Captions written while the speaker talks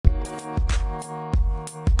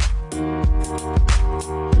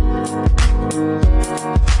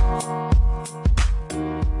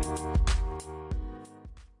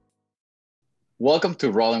Welcome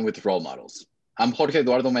to Rolling with Role Models. I'm Jorge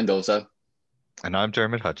Eduardo Mendoza. And I'm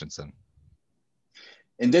Dermot Hutchinson.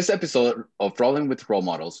 In this episode of Rolling with Role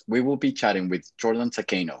Models, we will be chatting with Jordan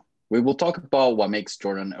Takano. We will talk about what makes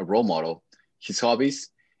Jordan a role model, his hobbies,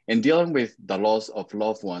 and dealing with the loss of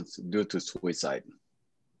loved ones due to suicide.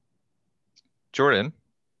 Jordan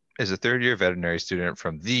is a third-year veterinary student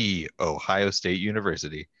from The Ohio State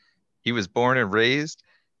University. He was born and raised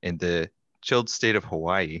in the chilled state of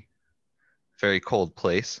Hawaii, very cold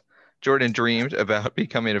place. Jordan dreamed about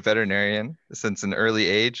becoming a veterinarian since an early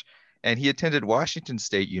age, and he attended Washington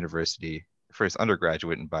State University for his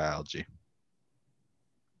undergraduate in biology.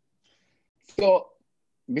 So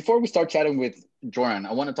before we start chatting with Jordan,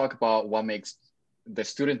 I want to talk about what makes the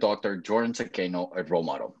student doctor Jordan Takano a role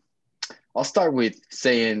model. I'll start with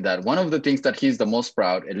saying that one of the things that he's the most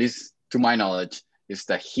proud, at least to my knowledge, is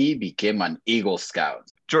that he became an Eagle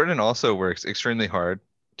Scout. Jordan also works extremely hard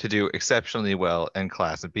to do exceptionally well in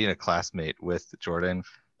class, and being a classmate with Jordan,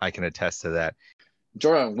 I can attest to that.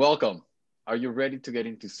 Jordan, welcome. Are you ready to get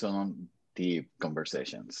into some deep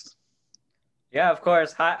conversations? Yeah, of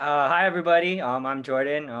course. Hi everybody. I'm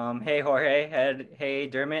Jordan. Hey Jorge. Hey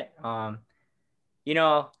Dermot.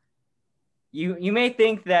 You may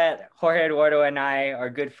think that Jorge Eduardo and I are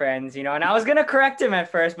good friends, and I was gonna correct him at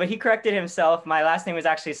first, but he corrected himself. My last name is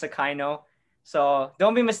actually Sakaino, so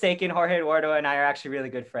don't be mistaken. Jorge Eduardo and I are actually really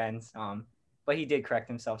good friends. But he did correct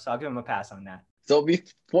himself, so I'll give him a pass on that. So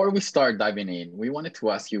before we start diving in, we wanted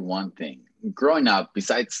to ask you one thing. Growing up,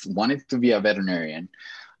 besides wanting to be a veterinarian,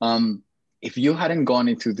 if you hadn't gone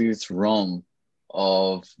into this realm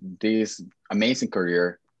of this amazing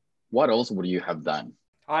career, what else would you have done?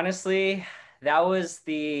 Honestly, that was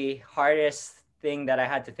the hardest thing that I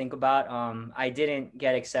had to think about. I didn't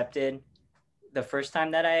get accepted the first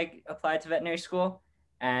time that I applied to veterinary school,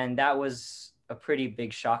 and that was a pretty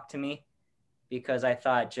big shock to me because I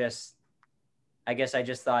guess I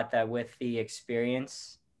just thought that with the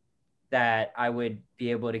experience that I would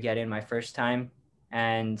be able to get in my first time.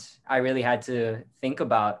 And I really had to think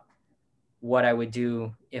about what I would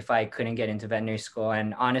do if I couldn't get into veterinary school.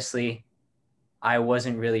 And honestly, I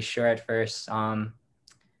wasn't really sure at first.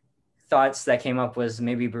 Thoughts that came up was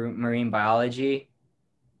maybe marine biology,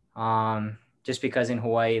 just because in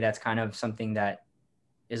Hawaii, that's kind of something that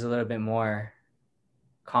is a little bit more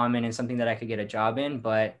common and something that I could get a job in.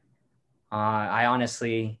 But I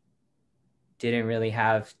honestly didn't really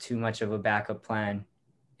have too much of a backup plan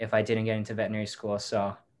if I didn't get into veterinary school.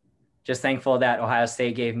 So just thankful that Ohio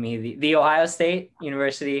State gave me the Ohio State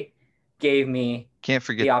University gave me Can't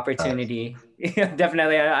forget the opportunity.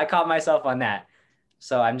 Definitely. I caught myself on that.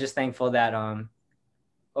 So I'm just thankful that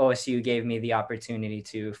OSU gave me the opportunity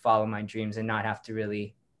to follow my dreams and not have to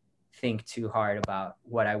really think too hard about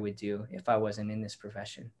what I would do if I wasn't in this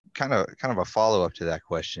profession. Kind of a follow-up to that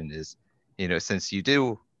question is, since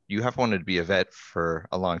you have wanted to be a vet for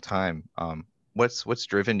a long time, what's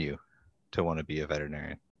driven you to want to be a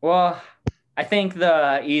veterinarian? Well, I think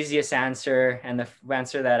the easiest answer and the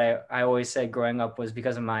answer that I always said growing up was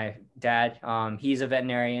because of my dad. He's a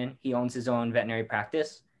veterinarian. He owns his own veterinary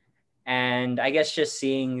practice. And I guess just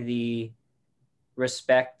seeing the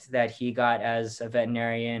respect that he got as a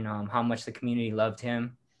veterinarian, how much the community loved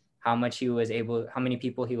him, how many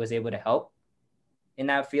people he was able to help in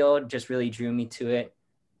that field just really drew me to it.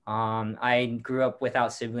 I grew up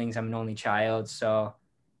without siblings. I'm an only child. So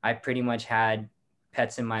I pretty much had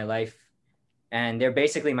pets in my life, and they're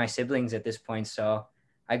basically my siblings at this point. So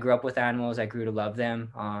I grew up with animals. I grew to love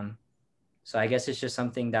them. So I guess it's just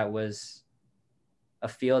something that was a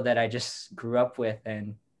field that I just grew up with,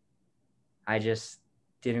 and I just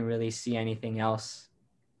didn't really see anything else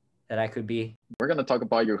that I could be. We're going to talk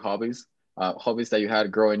about your hobbies that you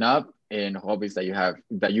had growing up and hobbies that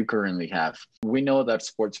you currently have. We know that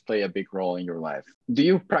sports play a big role in your life. Do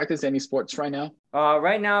you practice any sports right now?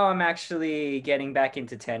 Right now, I'm actually getting back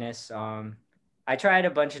into tennis. I tried a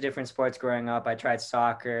bunch of different sports growing up. I tried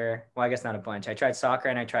soccer. Well, I guess not a bunch. I tried soccer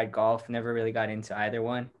and I tried golf. Never really got into either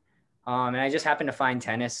one. And I just happened to find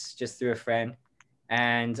tennis just through a friend.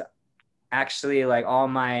 And actually, like, all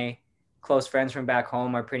my close friends from back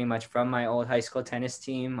home are pretty much from my old high school tennis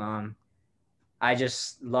team. I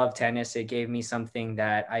just love tennis. It gave me something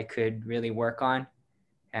that I could really work on.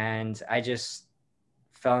 And I just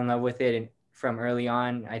fell in love with it from early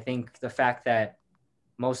on. I think the fact that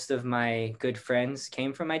most of my good friends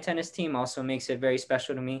came from my tennis team also makes it very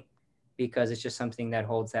special to me, because it's just something that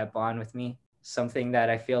holds that bond with me, something that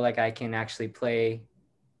I feel like I can actually play.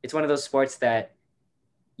 It's one of those sports that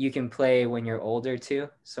you can play when you're older too.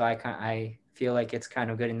 So I feel like it's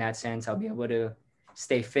kind of good in that sense. I'll be able to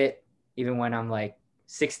stay fit even when I'm like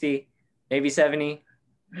 60, maybe 70,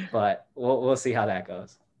 but we'll see how that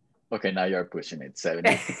goes. Okay, now you're pushing it,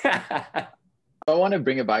 70. I want to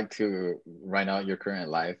bring it back to right now, your current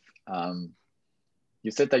life. You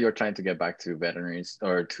said that you're trying to get back to veterinaries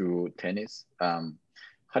or to tennis.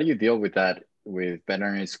 How do you deal with that with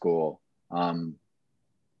veterinary school?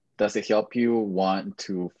 Does it help you want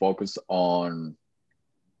to focus on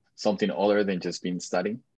something other than just being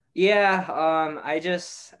studying? Yeah, I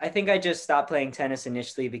think I just stopped playing tennis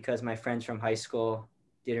initially because my friends from high school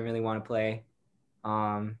didn't really want to play.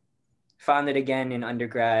 Found it again in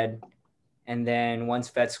undergrad. And then once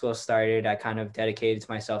vet school started, I kind of dedicated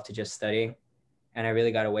myself to just studying, and I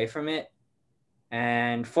really got away from it.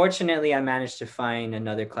 And fortunately, I managed to find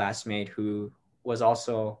another classmate who was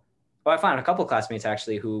also, well, I found a couple classmates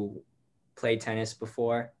actually who played tennis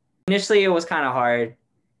before. Initially, it was kind of hard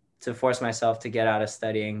to force myself to get out of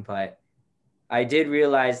studying, but I did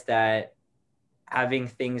realize that having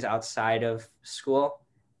things outside of school,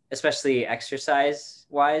 especially exercise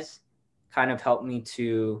wise, kind of helped me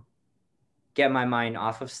to get my mind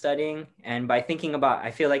off of studying. And I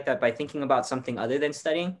feel like that by thinking about something other than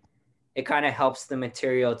studying, it kind of helps the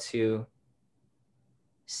material to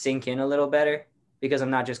sink in a little better because I'm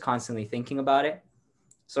not just constantly thinking about it.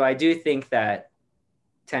 So I do think that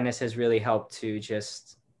tennis has really helped to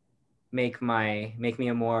just make me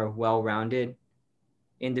a more well-rounded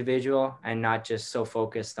individual and not just so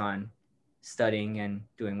focused on studying and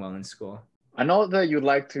doing well in school. I know that you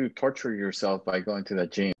like to torture yourself by going to the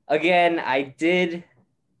gym. Again, I did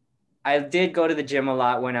go to the gym a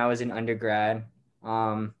lot when I was in undergrad.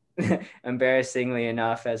 Embarrassingly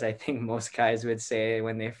enough, as I think most guys would say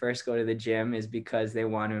when they first go to the gym, is because they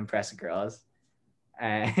want to impress girls.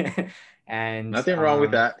 And Nothing wrong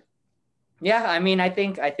with that. Yeah, I mean, I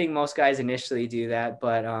think most guys initially do that,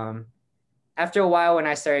 but after a while, when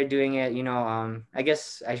I started doing it, I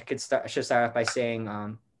guess I should start off by saying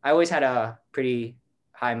I always had a pretty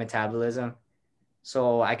high metabolism.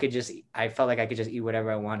 So I felt like I could just eat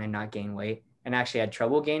whatever I want and not gain weight. And actually had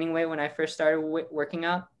trouble gaining weight when I first started working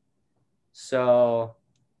out. So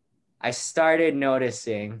I started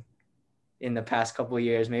noticing in the past couple of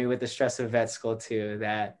years, maybe with the stress of vet school too,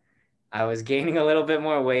 that I was gaining a little bit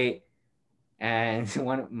more weight. And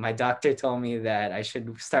my doctor told me that I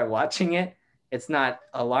should start watching it. It's not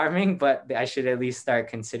alarming, but I should at least start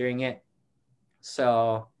considering it.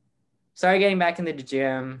 So started getting back into the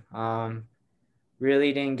gym.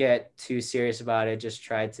 Really didn't get too serious about it. Just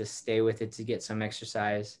tried to stay with it to get some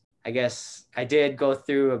exercise. I guess I did go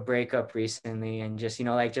through a breakup recently, and just,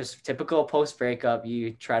 just typical post breakup,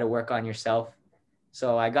 you try to work on yourself.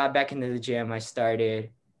 So I got back into the gym. I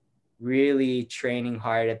started really training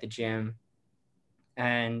hard at the gym,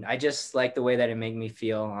 and I just like the way that it made me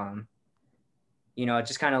feel.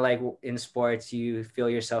 Just kind of like in sports, you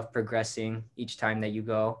feel yourself progressing each time that you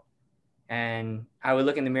go. And I would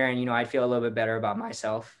look in the mirror and, I'd feel a little bit better about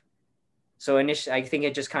myself. So initially, I think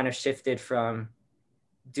it just kind of shifted from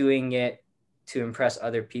doing it to impress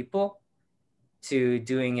other people to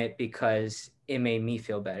doing it because it made me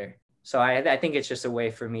feel better. So I think it's just a way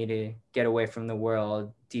for me to get away from the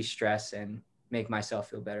world, de-stress, and make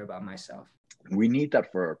myself feel better about myself. We need that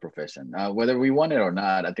for our profession, whether we want it or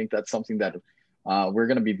not. I think that's something that we're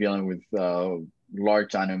going to be dealing with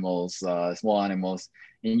large animals, small animals,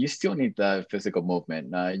 and you still need the physical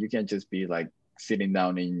movement. You can't just be like sitting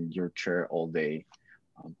down in your chair all day.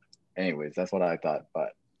 Anyways, that's what I thought.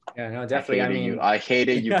 But yeah, no, definitely. I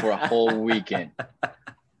hated you for a whole weekend.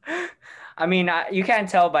 I mean, you can't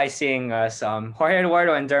tell by seeing us. Jorge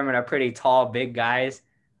Eduardo and Dermot are pretty tall, big guys.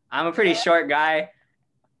 I'm a pretty short guy.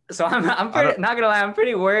 So I'm pretty, not gonna lie, I'm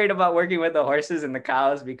pretty worried about working with the horses and the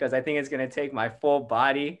cows because I think it's gonna take my full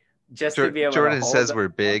body just to be able Jordan to hold says them. We're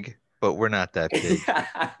big, but we're not that big.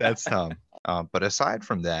 That's Tom. But aside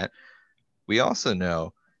from that, we also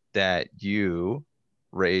know that you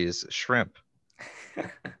raise shrimp.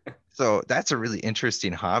 So that's a really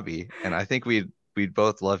interesting hobby, and I think we'd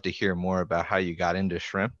both love to hear more about how you got into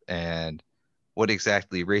shrimp and what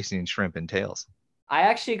exactly raising shrimp entails. I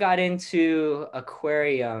actually got into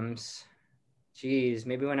aquariums,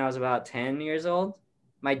 maybe when I was about 10 years old.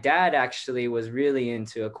 My dad actually was really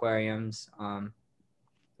into aquariums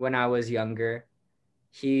when I was younger.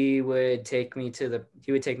 He would take me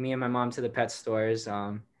and my mom to the pet stores.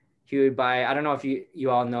 He would buy, I don't know if you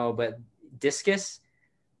all know, but discus.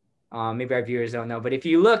 Maybe our viewers don't know, but if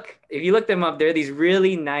you look them up, they're these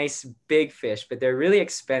really nice big fish, but they're really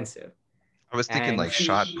expensive. I was thinking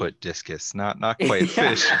shot put discus, not quite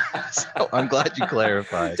fish. So I'm glad you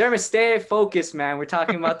clarified. Dermot, stay focused, man. We're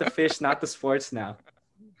talking about the fish, not the sports now.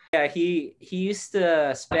 Yeah, he used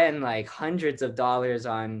to spend like hundreds of dollars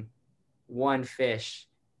on one fish,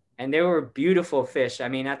 and they were beautiful fish. I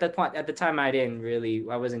mean, at the time,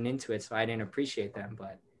 I wasn't into it, so I didn't appreciate them.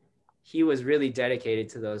 But he was really dedicated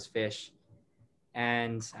to those fish,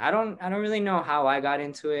 and I don't really know how I got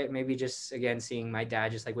into it. Maybe just again seeing my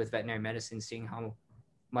dad, just like with veterinary medicine, seeing how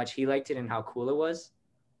much he liked it and how cool it was.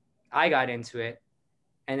 I got into it,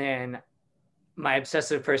 and then my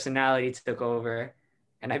obsessive personality took over,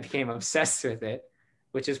 and I became obsessed with it,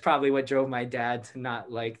 which is probably what drove my dad to not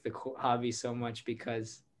like the hobby so much,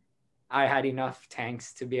 because I had enough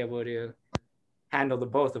tanks to be able to handle the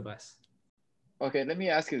both of us. Okay, let me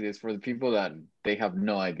ask you this for the people that they have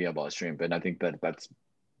no idea about shrimp, and I think that that's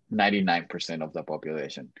 99% of the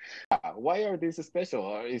population. Why are these special?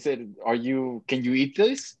 Or can you eat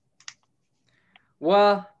this?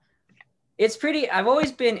 Well, I've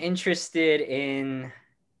always been interested in,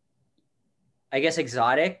 I guess,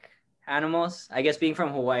 exotic animals. I guess being from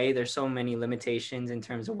Hawaii, there's so many limitations in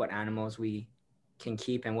terms of what animals we can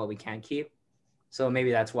keep and what we can't keep. So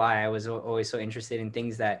maybe that's why I was always so interested in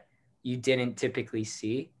things that you didn't typically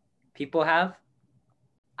see people have.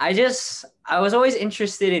 I was always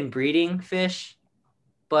interested in breeding fish,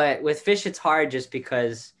 but with fish, it's hard just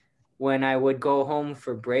because when I would go home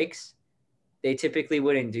for breaks, they typically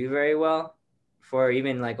wouldn't do very well for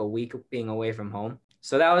even like a week being away from home.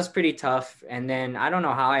 So that was pretty tough. And then I don't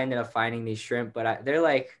know how I ended up finding these shrimp, but they're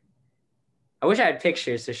like, I wish I had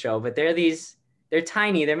pictures to show, but they're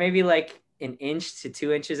tiny. They're maybe like an inch to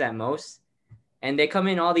 2 inches at most. And they come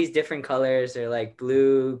in all these different colors. They're like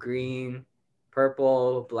blue, green,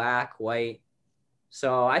 purple, black, white.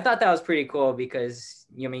 So I thought that was pretty cool because,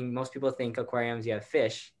 I mean, most people think aquariums, you have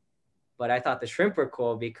fish, but I thought the shrimp were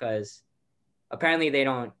cool because apparently they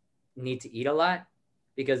don't need to eat a lot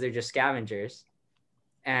because they're just scavengers,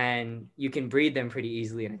 and you can breed them pretty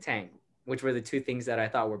easily in a tank, which were the two things that I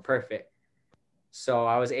thought were perfect. So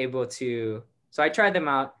I tried them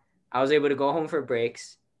out. I was able to go home for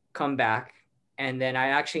breaks, come back, and then I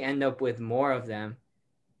actually end up with more of them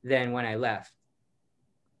than when I left.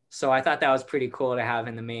 So I thought that was pretty cool to have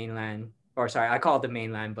in the mainland, or sorry, I call it the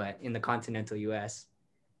mainland, but in the continental US,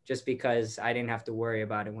 just because I didn't have to worry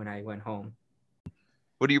about it when I went home.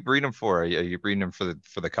 What do you breed them for? Are you breeding them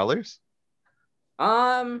for the colors?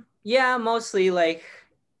 Yeah, mostly like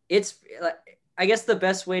I guess the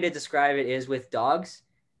best way to describe it is with dogs.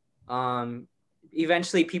 Um,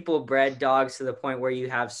 Eventually people bred dogs to the point where you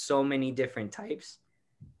have so many different types,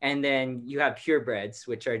 and then you have purebreds,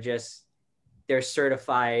 which are just, they're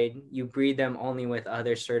certified. You breed them only with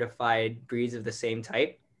other certified breeds of the same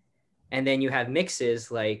type. And then you have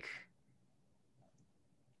mixes like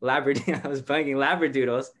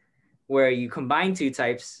Labradoodles, where you combine two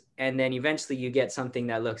types, and then eventually you get something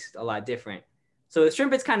that looks a lot different. So the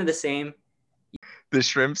shrimp, it's kind of the same. The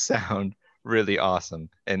shrimp sound really awesome,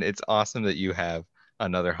 and it's awesome that you have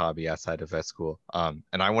another hobby outside of vet school. And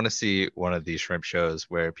I want to see one of these shrimp shows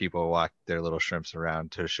where people walk their little shrimps around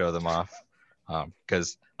to show them off,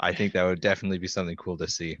 because I think that would definitely be something cool to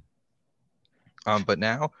see. But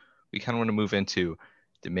now we kind of want to move into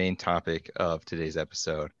the main topic of today's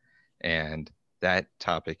episode, and that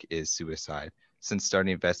topic is suicide. Since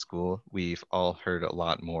starting vet school, we've all heard a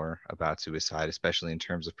lot more about suicide, especially in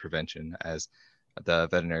terms of prevention, as the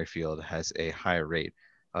veterinary field has a higher rate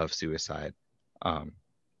of suicide.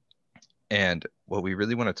 And what we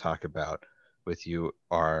really want to talk about with you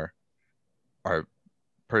are our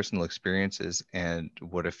personal experiences and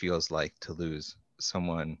what it feels like to lose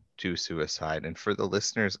someone to suicide. And for the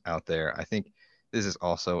listeners out there, I think this is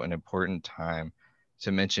also an important time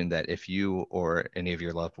to mention that if you or any of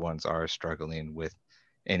your loved ones are struggling with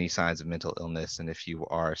any signs of mental illness, and if you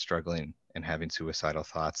are struggling and having suicidal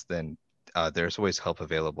thoughts, then there's always help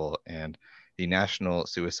available. And the National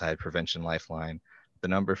Suicide Prevention Lifeline, the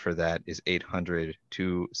number for that is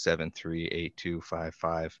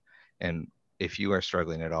 800-273-8255. And if you are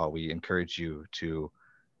struggling at all, we encourage you to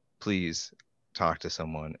please talk to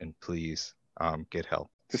someone and please get help.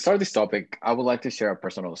 To start this topic, I would like to share a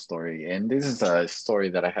personal story. And this is a story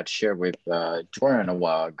that I had shared with Jordan a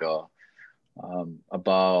while ago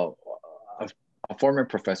about a former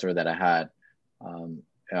professor that I had.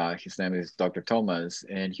 His name is Dr. Thomas,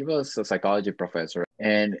 and he was a psychology professor.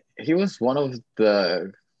 And he was one of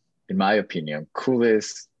the, in my opinion,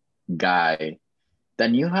 coolest guy that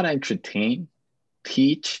knew how to entertain,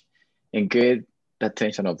 teach, and get the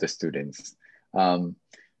attention of the students.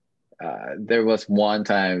 There was one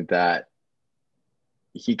time that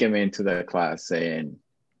he came into the class saying,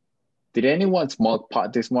 "Did anyone smoke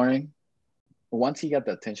pot this morning?" Once he got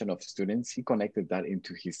the attention of students, he connected that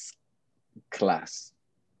into his class,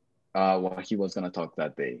 what he was going to talk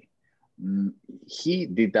that day. He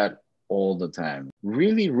did that all the time.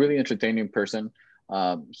 Really, really entertaining person.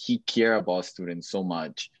 He cared about students so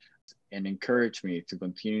much and encouraged me to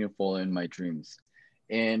continue following my dreams.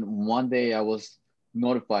 And one day I was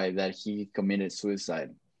notified that he committed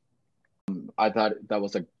suicide. I thought that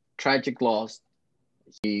was a tragic loss.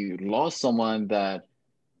 He lost someone that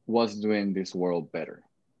was doing this world better.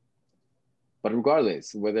 But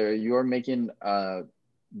regardless, whether you're making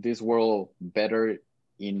this world better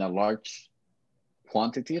in a large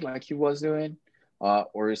quantity like he was doing,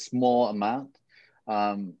 or a small amount,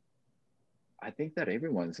 I think that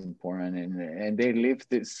everyone's important, and they leave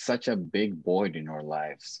such a big void in our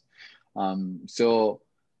lives. So,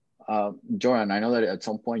 Jordan, I know that at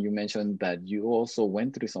some point you mentioned that you also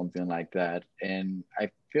went through something like that, and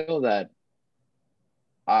I feel that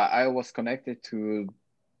I was connected to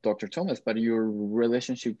Dr. Thomas, but your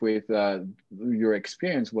relationship with your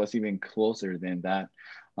experience was even closer than that.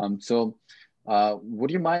 So,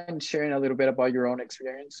 would you mind sharing a little bit about your own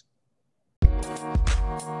experience?